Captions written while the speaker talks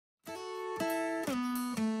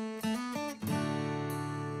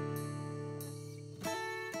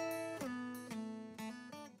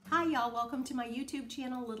y'all, welcome to my YouTube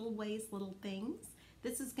channel, Little Ways, Little Things.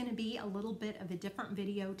 This is going to be a little bit of a different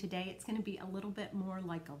video today. It's going to be a little bit more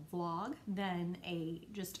like a vlog than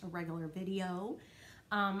just a regular video.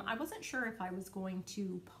 I wasn't sure if I was going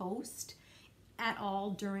to post at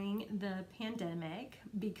all during the pandemic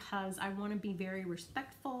because I want to be very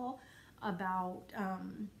respectful about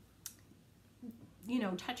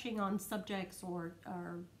touching on subjects or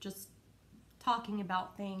just talking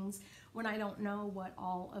about things when I don't know what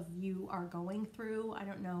all of you are going through. I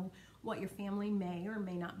don't know what your family may or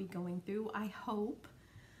may not be going through. I hope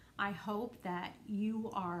that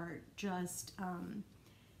you are just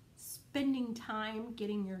spending time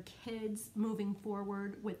getting your kids moving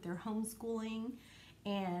forward with their homeschooling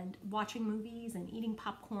and watching movies and eating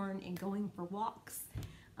popcorn and going for walks.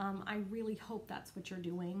 I really hope that's what you're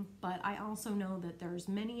doing, but I also know that there's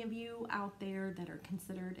many of you out there that are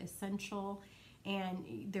considered essential,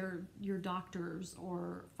 and they're your doctors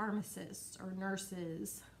or pharmacists or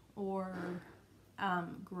nurses or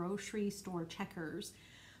grocery store checkers,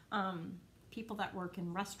 people that work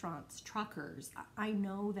in restaurants, truckers. I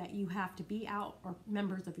know that you have to be out, or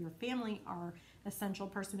members of your family are essential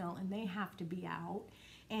personnel and they have to be out.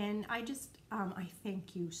 And I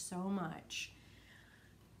thank you so much.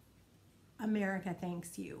 America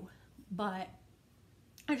thanks you. But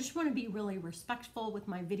I just want to be really respectful with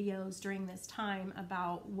my videos during this time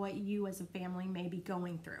about what you as a family may be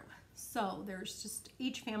going through. So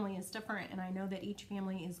each family is different, and I know that each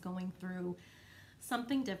family is going through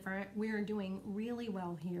something different. We are doing really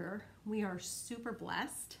well here. We are super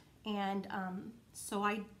blessed. And so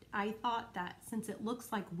I thought that since it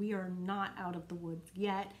looks like we are not out of the woods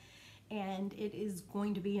yet, and it is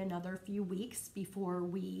going to be another few weeks before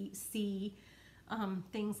we see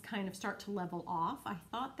things kind of start to level off, I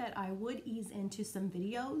thought that I would ease into some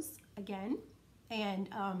videos again. And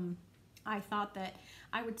I thought that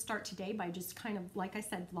I would start today by just kind of, like I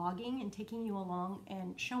said, vlogging and taking you along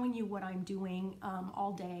and showing you what I'm doing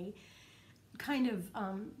all day, kind of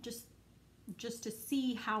just to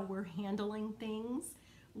see how we're handling things.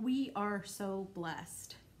 We are so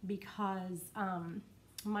blessed because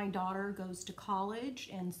my daughter goes to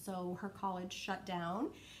college, and so her college shut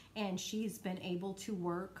down, and she's been able to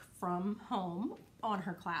work from home on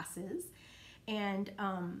her classes. And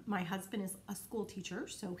my husband is a school teacher,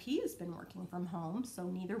 so he has been working from home, so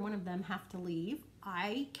neither one of them have to leave.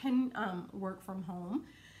 I can work from home,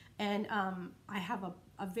 and I have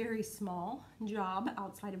a very small job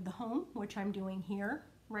outside of the home, which I'm doing here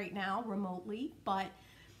right now remotely, but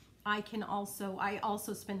I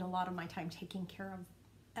also spend a lot of my time taking care of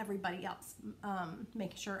everybody else,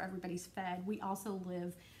 making sure everybody's fed. We also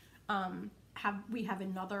live, we have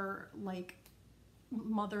another like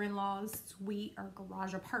mother-in-law's suite or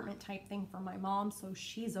garage apartment type thing for my mom, so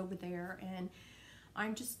she's over there, and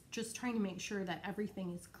I'm just trying to make sure that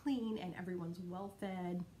everything is clean and everyone's well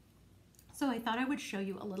fed. So I thought I would show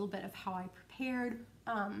you a little bit of how I prepared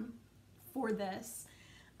for this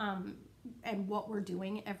and what we're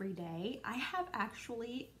doing every day. I have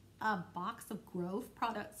actually a box of Grove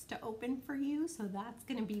products to open for you, so that's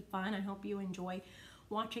going to be fun. I hope you enjoy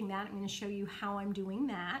watching that. I'm going to show you how I'm doing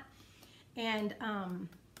that, and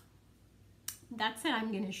that's it.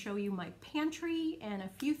 I'm going to show you my pantry and a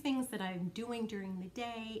few things that I'm doing during the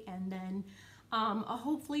day, and then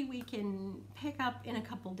hopefully we can pick up in a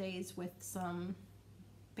couple days with some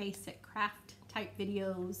basic craft type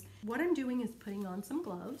videos. What I'm doing is putting on some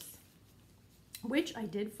gloves, which I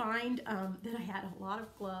did find that I had a lot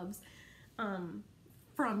of gloves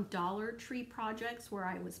from Dollar Tree projects where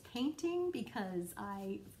I was painting, because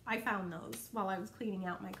I found those while I was cleaning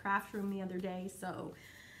out my craft room the other day, so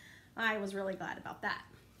I was really glad about that.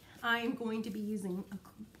 I am going to be using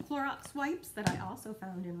Clorox wipes that I also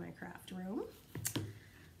found in my craft room.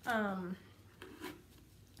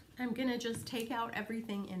 I'm gonna just take out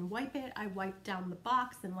everything and wipe it. I wiped down the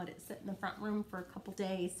box and let it sit in the front room for a couple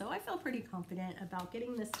days, so I feel pretty confident about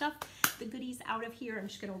getting this stuff, the goodies, out of here. I'm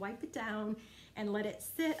just gonna wipe it down and let it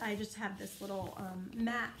sit. I just have this little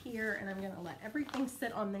mat here, and I'm gonna let everything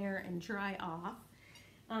sit on there and dry off.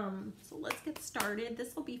 So let's get started.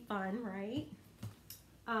 This will be fun, right?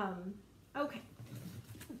 Okay,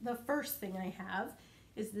 the first thing I have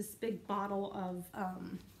is this big bottle of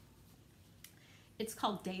it's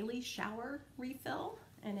called Daily Shower Refill,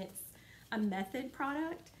 and it's a Method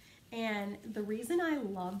product. And the reason I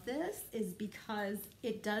love this is because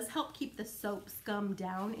it does help keep the soap scum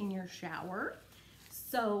down in your shower.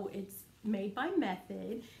 So it's made by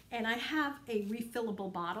Method, and I have a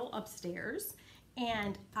refillable bottle upstairs,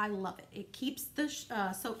 and I love it. It keeps the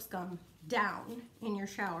soap scum down in your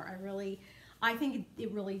shower. I think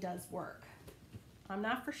it really does work. I'm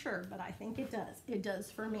not for sure, but I think it does. It does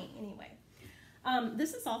for me anyway.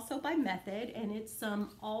 This is also by Method, and it's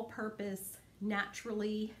some all-purpose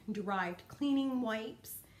naturally derived cleaning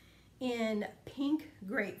wipes in pink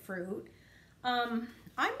grapefruit. I'm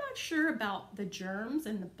not sure about the germs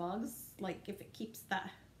and the bugs, like if it keeps that.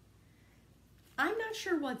 I'm not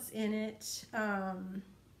sure what's in it.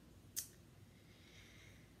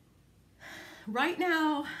 Right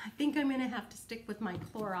now, I think I'm going to have to stick with my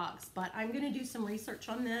Clorox, but I'm going to do some research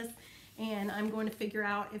on this, and I'm going to figure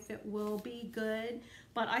out if it will be good.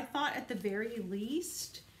 But I thought at the very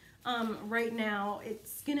least, right now,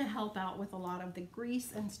 it's going to help out with a lot of the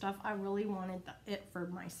grease and stuff. I really wanted it for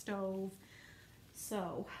my stove,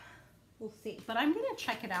 so we'll see. But I'm going to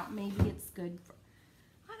check it out. Maybe it's good for,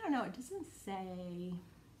 I don't know, it doesn't say.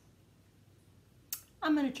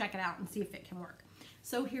 I'm going to check it out and see if it can work.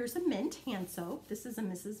 So here's a mint hand soap. This is a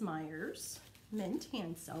Mrs. Meyer's mint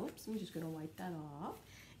hand soap. So I'm just going to wipe that off.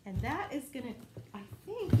 And that is going to, I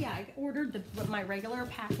think, yeah, I ordered my regular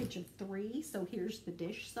package of 3. So here's the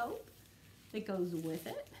dish soap that goes with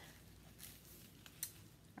it.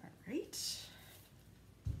 All right.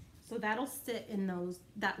 So that'll sit in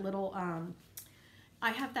that little, I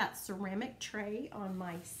have that ceramic tray on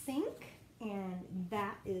my sink, and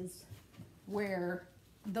that is where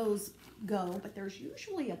those go, but there's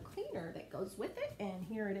usually a cleaner that goes with it, and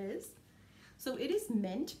here it is. So it is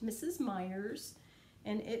mint, Mrs. Meyer's,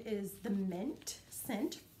 and it is the mint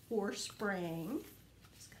scent for spraying.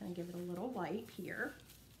 Just kind of give it a little wipe here.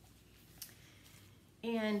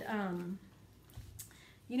 And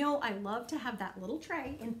you know, I love to have that little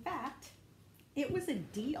tray. In fact, it was a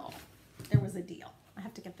deal. There was a deal. I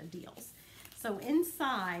have to get the deals. So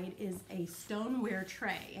inside is a stoneware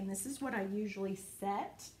tray, and this is what I usually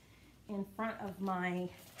set in front of my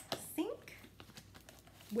sink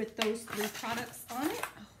with those 3 products on it.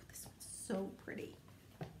 Oh, this one's so pretty.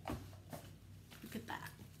 Look at that.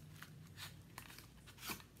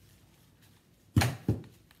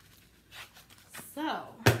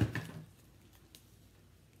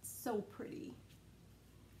 So pretty.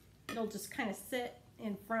 It'll just kind of sit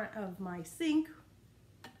in front of my sink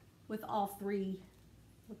with all 3,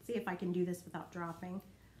 let's see if I can do this without dropping,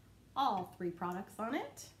 all 3 products on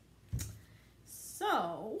it.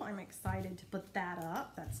 So I'm excited to put that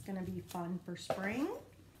up. That's gonna be fun for spring.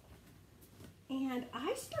 And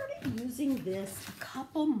I started using this a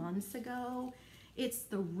couple months ago. It's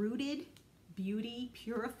the Rooted Beauty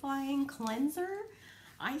Purifying Cleanser.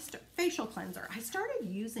 Facial cleanser. I started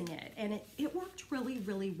using it, and it worked really,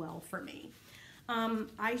 really well for me.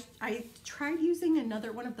 I tried using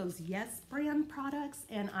another one of those Yes brand products,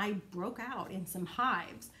 and I broke out in some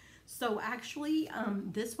hives. So actually,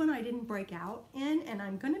 this one I didn't break out in, and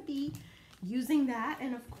I'm going to be using that.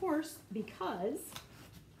 And of course, because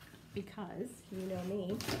you know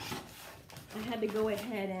me, I had to go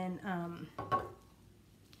ahead and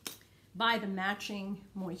buy the matching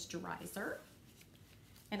moisturizer.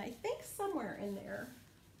 And I think somewhere in there,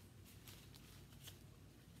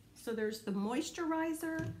 so there's the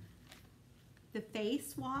moisturizer, the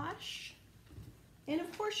face wash, and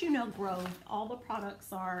of course, you know, Grove. All the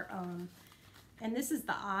products are, and this is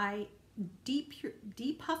the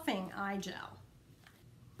depuffing eye gel.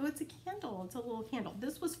 Oh, it's a candle. It's a little candle.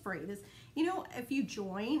 This was free. This, you know, if you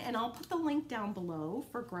join, and I'll put the link down below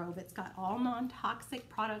for Grove. It's got all non-toxic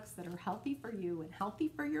products that are healthy for you and healthy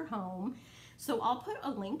for your home. So I'll put a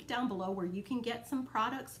link down below where you can get some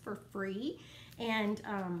products for free. And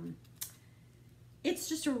it's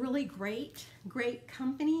just a really great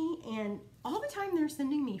company, and all the time they're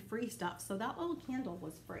sending me free stuff. So that little candle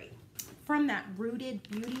was free from that Rooted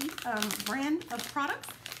Beauty brand of products.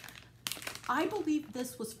 I believe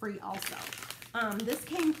this was free also. This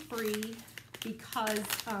came free because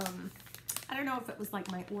I don't know if it was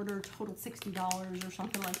like my order totaled $60 or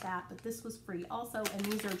something like that, but this was free also. And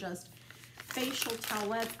these are just facial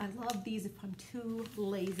towelettes. I love these if I'm too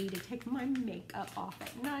lazy to take my makeup off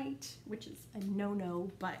at night, which is a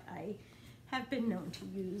no-no, but I have been known to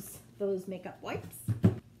use those makeup wipes.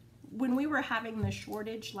 When we were having the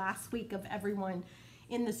shortage last week of everyone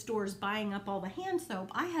in the stores buying up all the hand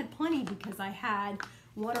soap, I had plenty because I had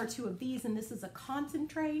 1 or 2 of these, and this is a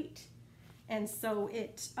concentrate, and so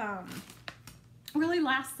it really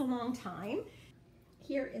lasts a long time.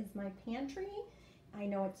 Here is my pantry. I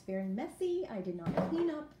know it's very messy. I did not clean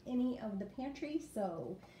up any of the pantry,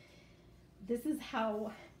 so this is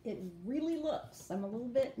how it really looks. I'm a little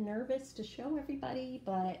bit nervous to show everybody,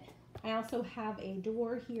 but I also have a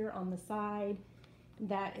door here on the side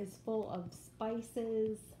that is full of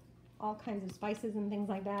spices, all kinds of spices and things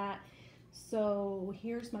like that. So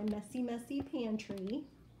here's my messy pantry.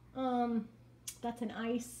 That's an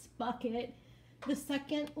ice bucket. The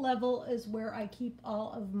second level is where I keep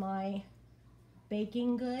all of my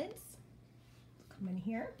baking goods. Come in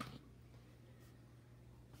here.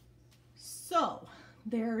 So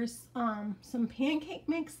there's some pancake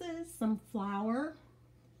mixes, some flour.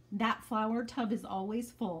 That flour tub is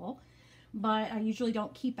always full, but I usually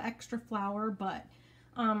don't keep extra flour. But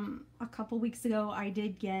a couple weeks ago I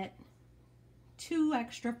did get 2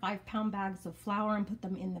 extra 5-pound bags of flour and put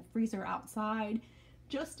them in the freezer outside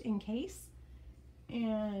just in case.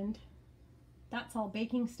 And that's all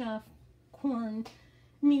baking stuff, corn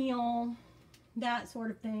meal, that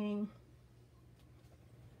sort of thing.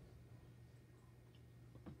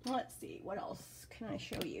 Let's see, what else can I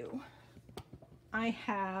show you? I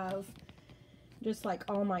have just like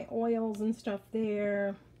all my oils and stuff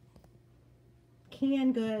there,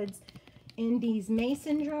 canned goods. In these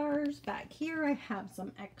mason jars back here, I have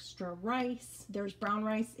some extra rice. There's brown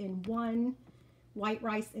rice in one, white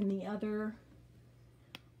rice in the other.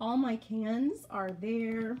 All my cans are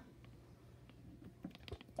there.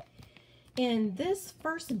 In this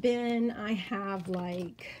first bin, I have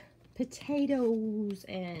like potatoes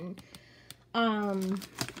and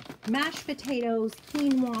mashed potatoes,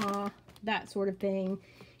 quinoa, that sort of thing.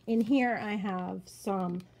 In here, I have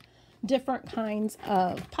some different kinds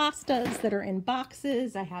of pastas that are in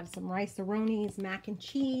boxes. I have some rice-a-ronis, mac and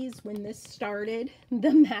cheese. When this started,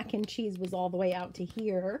 the mac and cheese was all the way out to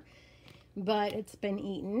here, but it's been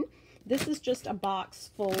eaten. This is just a box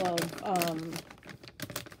full of,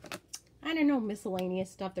 I don't know, miscellaneous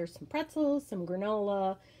stuff. There's some pretzels, some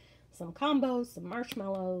granola, some combos, some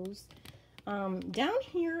marshmallows. Down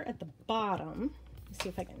here at the bottom, let's see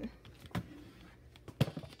if I can,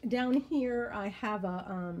 down here I have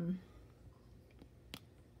a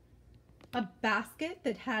basket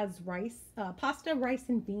that has rice, pasta, rice,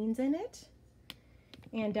 and beans in it.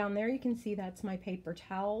 And down there you can see that's my paper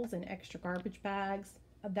towels and extra garbage bags.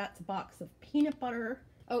 That's a box of peanut butter.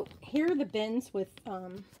 Oh, here are the bins with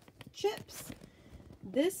chips.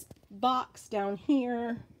 This box down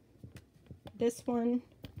here, this one,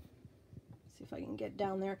 let's see if I can get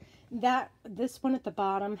down there. This one at the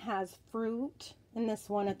bottom has fruit, and this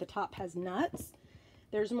one at the top has nuts.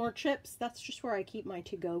 There's more chips. That's just where I keep my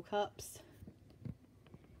to-go cups.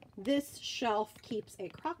 This shelf keeps a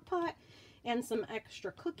crock pot and some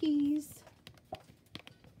extra cookies.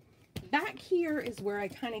 Back here is where I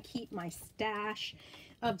kind of keep my stash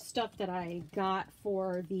of stuff that I got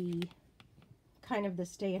for the kind of the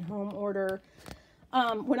stay-at-home order.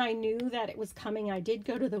 When I knew that it was coming, I did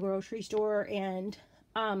go to the grocery store, and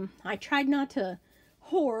I tried not to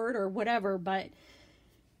hoard or whatever, but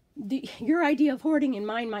your idea of hoarding and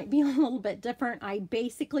mine might be a little bit different. I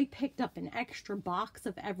basically picked up an extra box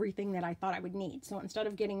of everything that I thought I would need. So instead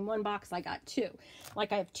of getting 1 box, I got 2.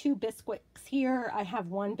 Like I have 2 biscuits here. I have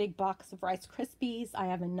 1 big box of Rice Krispies. I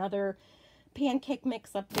have another pancake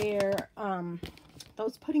mix up there.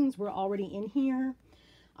 Those puddings were already in here.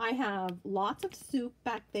 I have lots of soup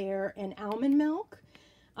back there and almond milk,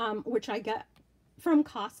 which I got from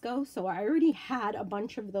Costco. So I already had a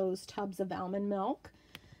bunch of those tubs of almond milk.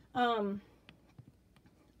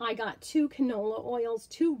 I got 2 canola oils,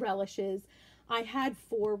 2 relishes. I had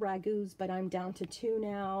 4 ragouts, but I'm down to 2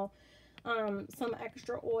 now. Some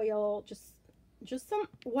extra oil, just some,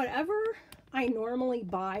 whatever I normally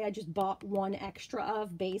buy, I just bought 1 extra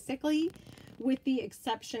of, basically, with the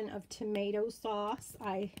exception of tomato sauce.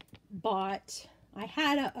 I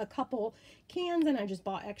had a couple cans, and I just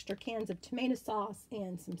bought extra cans of tomato sauce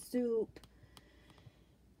and some soup.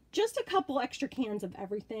 Just a couple extra cans of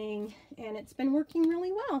everything, and it's been working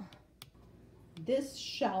really well. This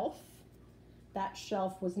shelf, that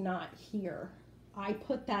shelf was not here. I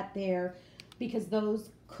put that there because those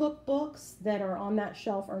cookbooks that are on that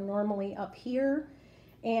shelf are normally up here,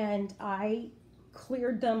 and I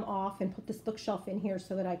cleared them off and put this bookshelf in here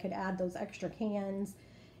so that I could add those extra cans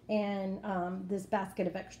and this basket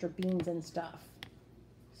of extra beans and stuff.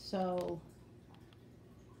 So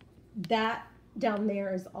that down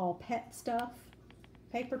there is all pet stuff,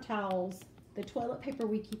 paper towels, the toilet paper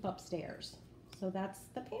we keep upstairs. So that's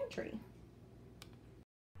the pantry.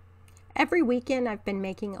 Every weekend I've been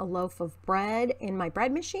making a loaf of bread in my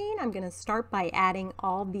bread machine. I'm going to start by adding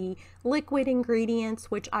all the liquid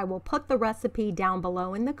ingredients, which I will put the recipe down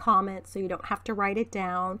below in the comments so you don't have to write it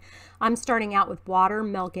down. I'm starting out with water,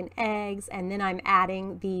 milk, and eggs, and then I'm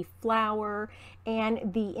adding the flour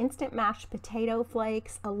and the instant mashed potato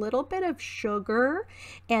flakes, a little bit of sugar,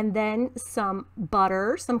 and then some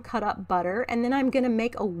butter, some cut up butter, and then I'm going to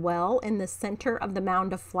make a well in the center of the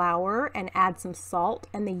mound of flour and add some salt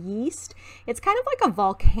and the yeast. yeast. It's kind of like a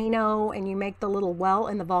volcano, and you make the little well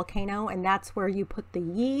in the volcano, and that's where you put the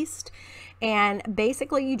yeast. And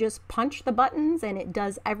basically you just punch the buttons and it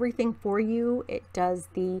does everything for you. It does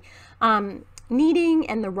the kneading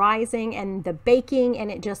and the rising and the baking, and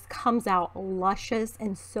it just comes out luscious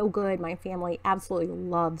and so good. My family absolutely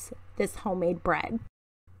loves this homemade bread.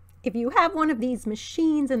 If you have one of these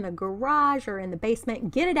machines in the garage or in the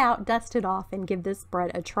basement, get it out, dust it off, and give this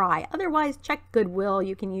bread a try. Otherwise, check Goodwill.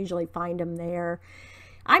 You can usually find them there.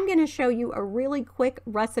 I'm going to show you a really quick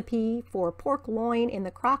recipe for pork loin in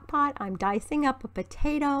the crock pot. I'm dicing up a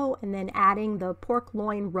potato and then adding the pork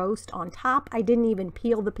loin roast on top. I didn't even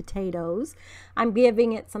peel the potatoes. I'm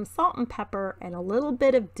giving it some salt and pepper and a little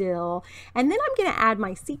bit of dill. And then I'm going to add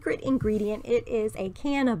my secret ingredient. It is a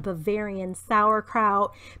can of Bavarian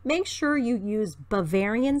sauerkraut. Make sure you use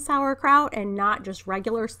Bavarian sauerkraut and not just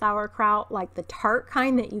regular sauerkraut like the tart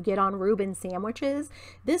kind that you get on Reuben sandwiches.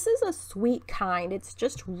 This is a sweet kind. It's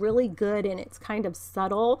just really good and it's kind of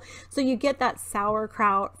subtle, so you get that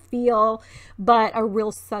sauerkraut feel but a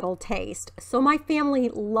real subtle taste. So my family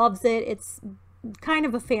loves it. It's kind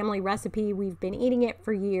of a family recipe. We've been eating it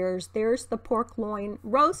for years. There's the pork loin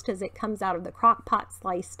roast as it comes out of the crock pot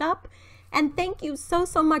sliced up. And thank you so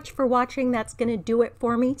much for watching. That's going to do it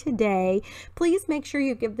for me today. Please make sure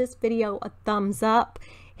you give this video a thumbs up.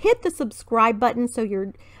 Hit the subscribe button so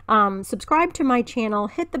you're subscribed to my channel.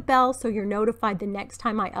 Hit the bell so you're notified the next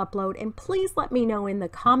time I upload. And please let me know in the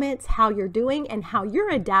comments how you're doing and how you're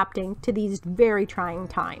adapting to these very trying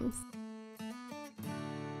times.